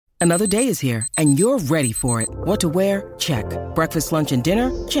Another day is here, and you're ready for it. What to wear? Check. Breakfast, lunch, and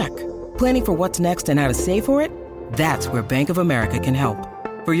dinner? Check. Planning for what's next and how to save for it? That's where Bank of America can help.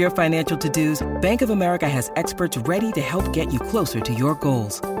 For your financial to-dos, Bank of America has experts ready to help get you closer to your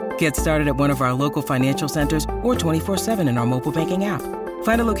goals. Get started at one of our local financial centers or 24/7 in our mobile banking app.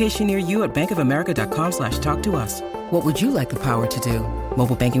 Find a location near you at bankofamerica.com/talktous. What would you like the power to do?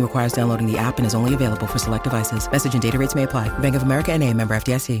 Mobile banking requires downloading the app and is only available for select devices. Message and data rates may apply. Bank of America N.A., member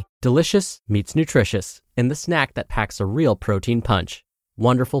FDIC. Delicious meets nutritious in the snack that packs a real protein punch.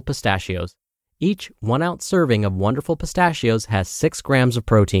 Wonderful Pistachios. Each 1 ounce serving of Wonderful Pistachios has 6 grams of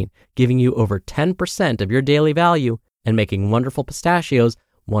protein, giving you over 10% of your daily value and making Wonderful Pistachios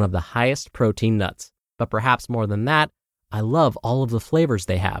one of the highest protein nuts. But perhaps more than that, I love all of the flavors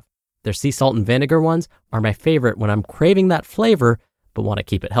they have. Their sea salt and vinegar ones are my favorite when I'm craving that flavor but want to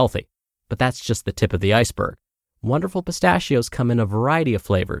keep it healthy. But that's just the tip of the iceberg. Wonderful Pistachios come in a variety of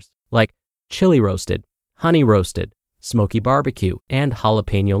flavors, like chili roasted, honey roasted, smoky barbecue, and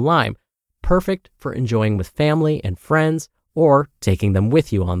jalapeno lime, perfect for enjoying with family and friends or taking them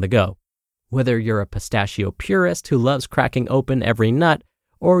with you on the go. Whether you're a pistachio purist who loves cracking open every nut,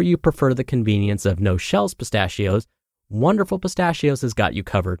 or you prefer the convenience of no-shells pistachios, Wonderful Pistachios has got you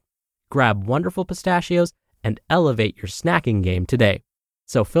covered. Grab Wonderful Pistachios and elevate your snacking game today.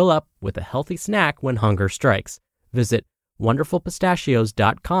 So fill up with a healthy snack when hunger strikes. Visit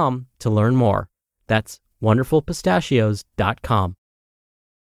wonderfulpistachios.com to learn more. That's wonderfulpistachios.com.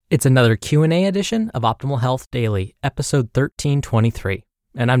 It's another Q&A edition of Optimal Health Daily, episode 1323,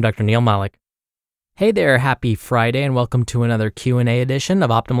 and I'm Dr. Neil Malik. Hey there, happy Friday, and welcome to another Q&A edition of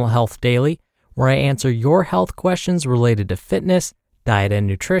Optimal Health Daily, where I answer your health questions related to fitness, diet and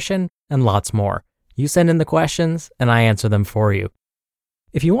nutrition, and lots more. You send in the questions, and I answer them for you.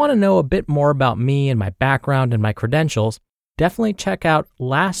 If you want to know a bit more about me and my background and my credentials, definitely check out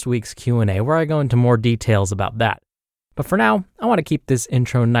last week's Q&A, where I go into more details about that. But for now, I want to keep this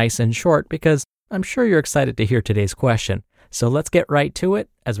intro nice and short because I'm sure you're excited to hear today's question. So let's get right to it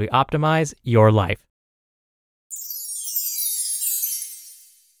as we optimize your life.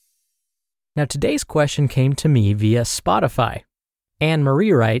 Now, today's question came to me via Spotify. Anne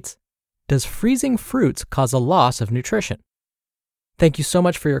Marie writes, "Does freezing fruits cause a loss of nutrition?" Thank you so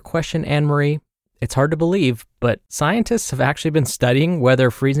much for your question, Anne Marie. It's hard to believe, but scientists have actually been studying whether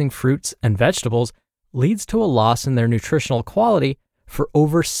freezing fruits and vegetables leads to a loss in their nutritional quality for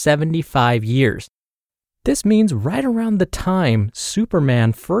over 75 years. This means right around the time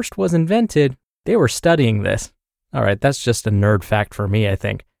Superman first was invented, they were studying this. All right, that's just a nerd fact for me, I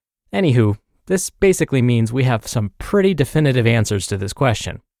think. Anywho, this basically means we have some pretty definitive answers to this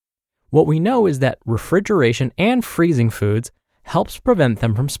question. What we know is that refrigeration and freezing foods helps prevent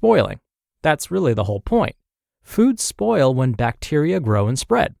them from spoiling. That's really the whole point. Foods spoil when bacteria grow and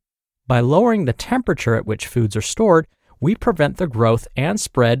spread. By lowering the temperature at which foods are stored, we prevent the growth and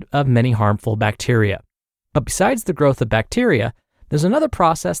spread of many harmful bacteria. But besides the growth of bacteria, there's another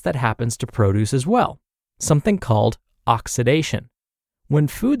process that happens to produce as well, something called oxidation. When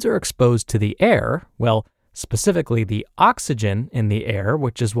foods are exposed to the air, well, specifically the oxygen in the air,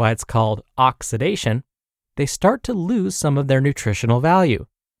 which is why it's called oxidation, they start to lose some of their nutritional value.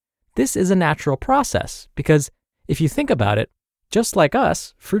 This is a natural process because if you think about it, just like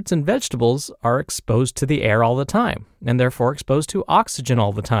us, fruits and vegetables are exposed to the air all the time and therefore exposed to oxygen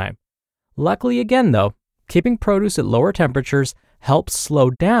all the time. Luckily again though, keeping produce at lower temperatures helps slow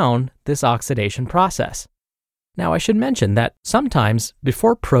down this oxidation process. Now I should mention that sometimes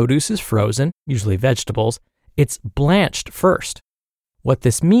before produce is frozen, usually vegetables, it's blanched first. What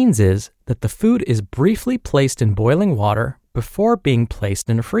this means is that the food is briefly placed in boiling water before being placed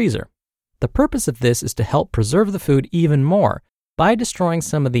in a freezer. The purpose of this is to help preserve the food even more by destroying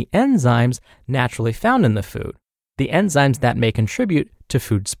some of the enzymes naturally found in the food, the enzymes that may contribute to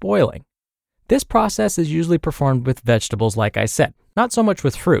food spoiling. This process is usually performed with vegetables, like I said, not so much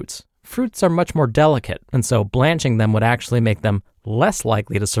with fruits. Fruits are much more delicate, and so blanching them would actually make them less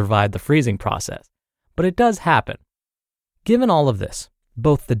likely to survive the freezing process. But it does happen. Given all of this,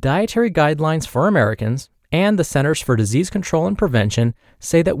 both the dietary guidelines for Americans and the Centers for Disease Control and Prevention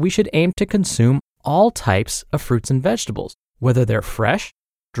say that we should aim to consume all types of fruits and vegetables, whether they're fresh,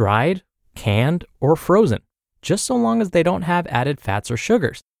 dried, canned, or frozen, just so long as they don't have added fats or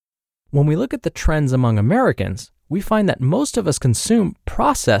sugars. When we look at the trends among Americans, we find that most of us consume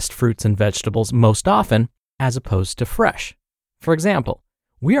processed fruits and vegetables most often, as opposed to fresh. For example,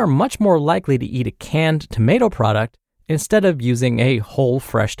 we are much more likely to eat a canned tomato product instead of using a whole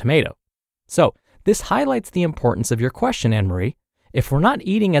fresh tomato. So, this highlights the importance of your question, Anne-Marie. If we're not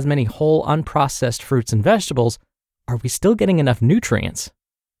eating as many whole unprocessed fruits and vegetables, are we still getting enough nutrients?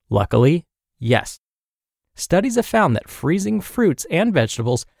 Luckily, yes. Studies have found that freezing fruits and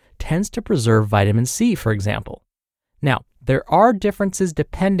vegetables tends to preserve vitamin C, for example. Now, there are differences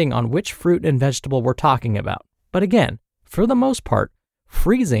depending on which fruit and vegetable we're talking about. But again, for the most part,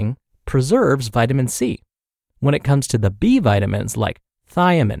 freezing preserves vitamin C. When it comes to the B vitamins like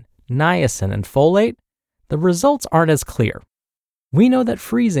thiamine, niacin, and folate, the results aren't as clear. We know that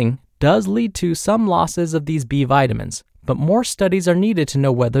freezing does lead to some losses of these B vitamins, but more studies are needed to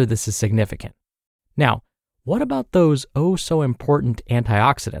know whether this is significant. Now, what about those oh-so-important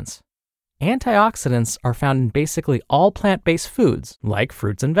antioxidants? Antioxidants are found in basically all plant-based foods, like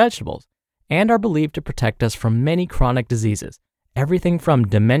fruits and vegetables, and are believed to protect us from many chronic diseases, everything from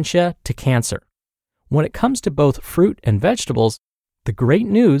dementia to cancer. When it comes to both fruit and vegetables, the great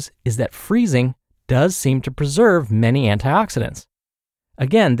news is that freezing does seem to preserve many antioxidants.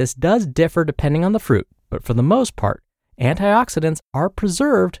 Again, this does differ depending on the fruit, but for the most part, antioxidants are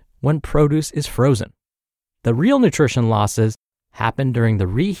preserved when produce is frozen. The real nutrition losses happen during the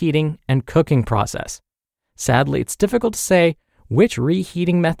reheating and cooking process. Sadly, it's difficult to say which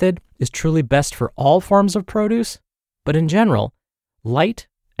reheating method is truly best for all forms of produce, but in general, light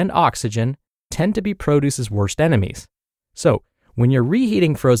and oxygen tend to be produce's worst enemies. So, when you're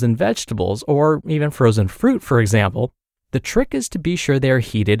reheating frozen vegetables or even frozen fruit, for example, the trick is to be sure they are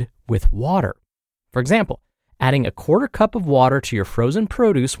heated with water. For example, adding a quarter cup of water to your frozen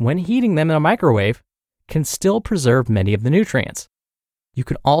produce when heating them in a microwave can still preserve many of the nutrients. You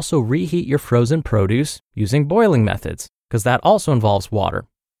can also reheat your frozen produce using boiling methods, because that also involves water.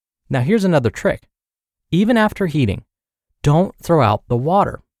 Now here's another trick. Even after heating, don't throw out the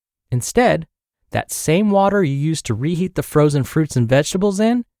water. Instead, that same water you used to reheat the frozen fruits and vegetables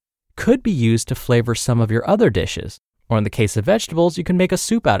in could be used to flavor some of your other dishes, or in the case of vegetables, you can make a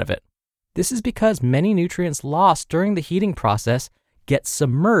soup out of it. This is because many nutrients lost during the heating process get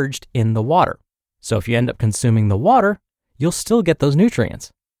submerged in the water. So if you end up consuming the water, you'll still get those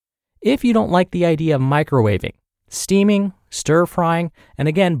nutrients. If you don't like the idea of microwaving, steaming, stir-frying, and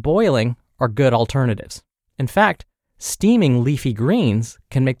again, boiling are good alternatives. In fact, steaming leafy greens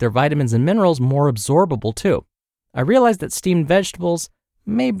can make their vitamins and minerals more absorbable too. I realize that steamed vegetables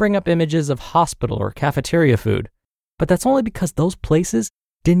may bring up images of hospital or cafeteria food, but that's only because those places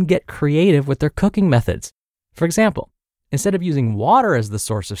didn't get creative with their cooking methods. For example, instead of using water as the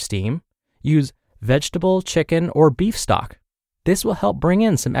source of steam, use vegetable, chicken, or beef stock. This will help bring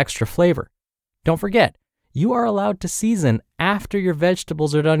in some extra flavor. Don't forget, you are allowed to season after your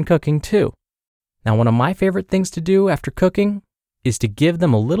vegetables are done cooking too. Now, one of my favorite things to do after cooking is to give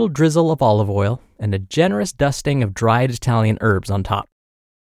them a little drizzle of olive oil and a generous dusting of dried Italian herbs on top.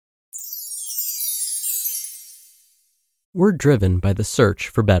 We're driven by the search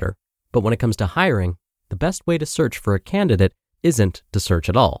for better, but when it comes to hiring, the best way to search for a candidate isn't to search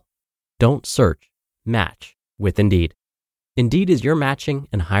at all. Don't search, match with Indeed. Indeed is your matching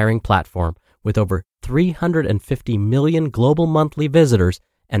and hiring platform with over 350 million global monthly visitors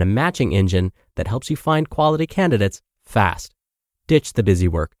and a matching engine that helps you find quality candidates fast. Ditch the busy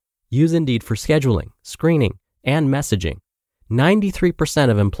work. Use Indeed for scheduling, screening, and messaging. 93%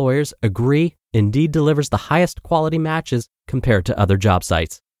 of employers agree Indeed delivers the highest quality matches compared to other job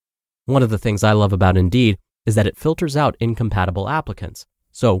sites. One of the things I love about Indeed is that it filters out incompatible applicants.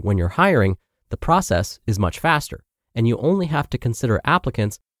 So when you're hiring, the process is much faster, and you only have to consider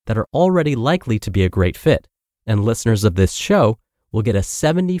applicants that are already likely to be a great fit. And listeners of this show will get a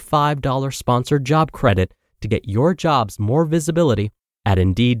 $75 sponsored job credit to get your jobs more visibility at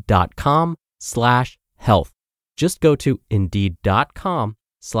Indeed.com/health. Just go to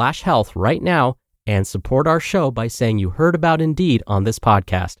Indeed.com/health right now and support our show by saying you heard about Indeed on this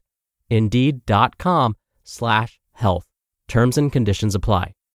podcast. Indeed.com/health. Terms and conditions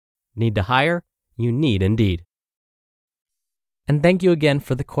apply. Need to hire? You need Indeed. And thank you again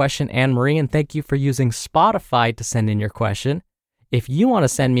for the question, Anne-Marie, and thank you for using Spotify to send in your question. If you want to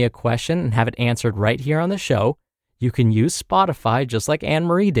send me a question and have it answered right here on the show, you can use Spotify just like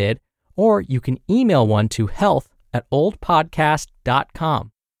Anne-Marie did, or you can email one to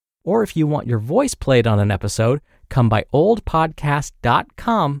health@oldpodcast.com. Or if you want your voice played on an episode, come by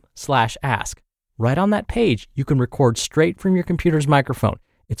oldpodcast.com/ask. Right on that page, you can record straight from your computer's microphone.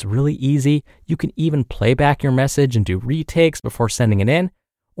 It's really easy. You can even play back your message and do retakes before sending it in,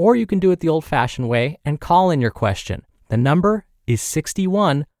 or you can do it the old-fashioned way and call in your question. The number is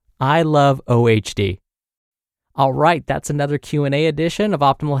 61 I love OHD. All right, that's another Q&A edition of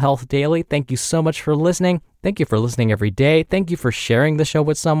Optimal Health Daily. Thank you so much for listening. Thank you for listening every day. Thank you for sharing the show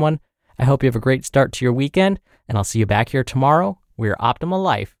with someone. I hope you have a great start to your weekend, and I'll see you back here tomorrow where your optimal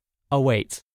life awaits.